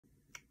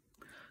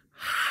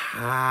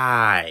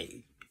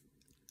Hi,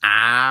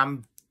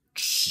 I'm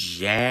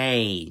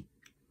Jane.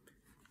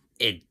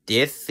 And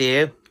this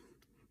is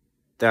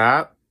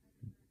the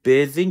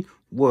busy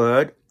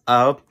word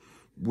of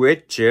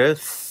Richard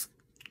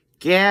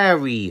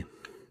Scarry.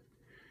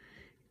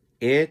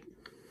 It's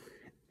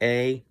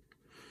a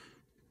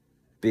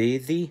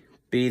busy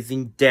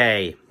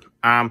day.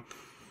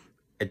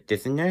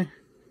 Isn't it?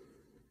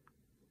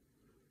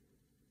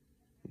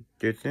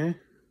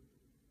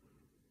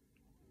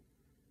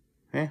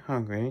 I'm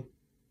hungry.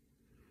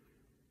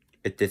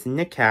 It isn't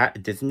a cat,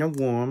 it isn't a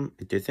worm,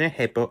 it isn't a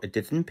hippo, it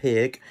isn't a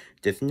pig,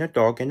 it isn't a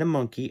dog and a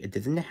monkey, it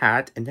isn't a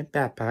hat and a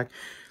backpack.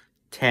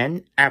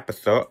 10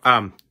 episodes.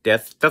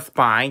 This the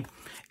spine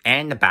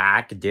and the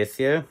back. This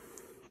here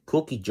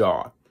cookie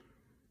jar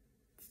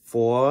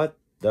for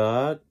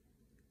the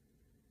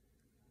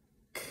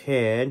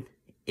kid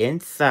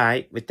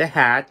inside with the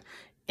hat,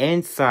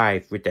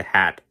 inside with the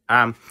hat.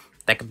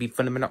 That could be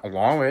fundamental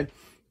along with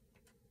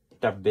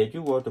the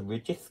visual, the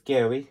Richard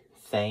Scarry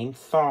same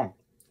song.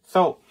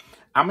 So,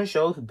 I'm going to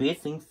show you big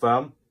thing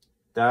from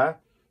the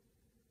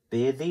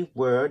busy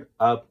word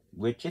of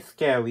Richard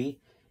Scarry.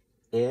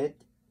 It's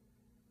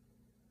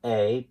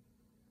a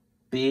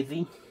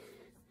busy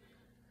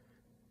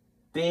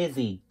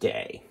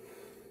day.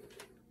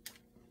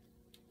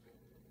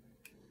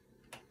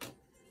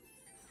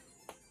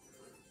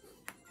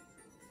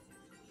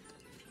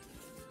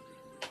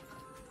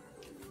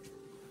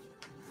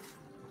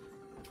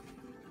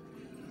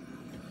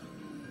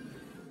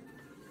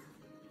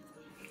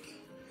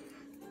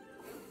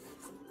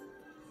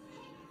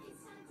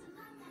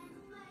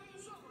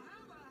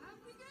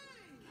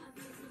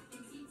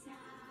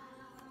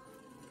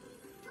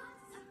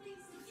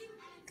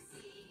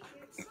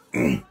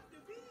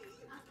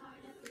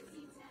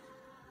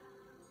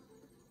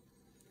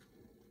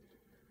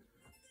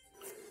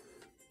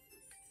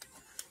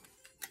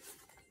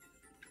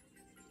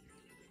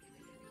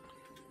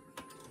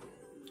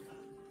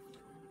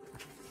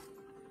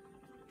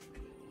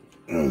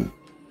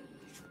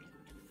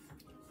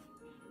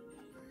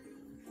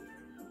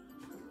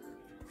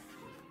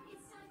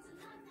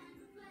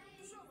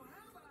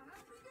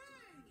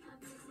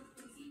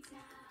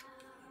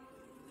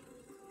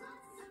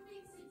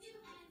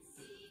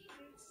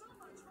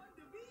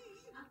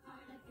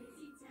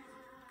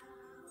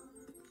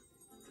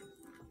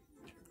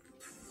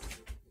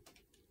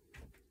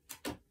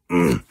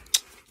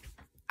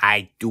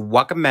 I do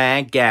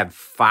recommend get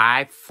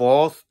 5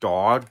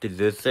 4-star.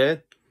 This is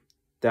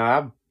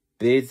the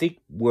basic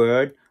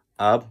word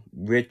of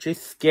Richard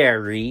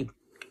Scarry.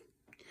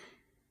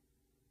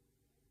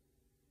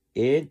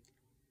 It's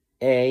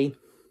a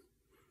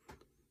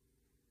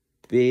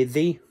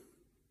busy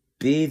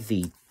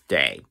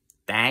day.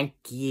 Thank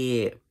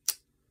you.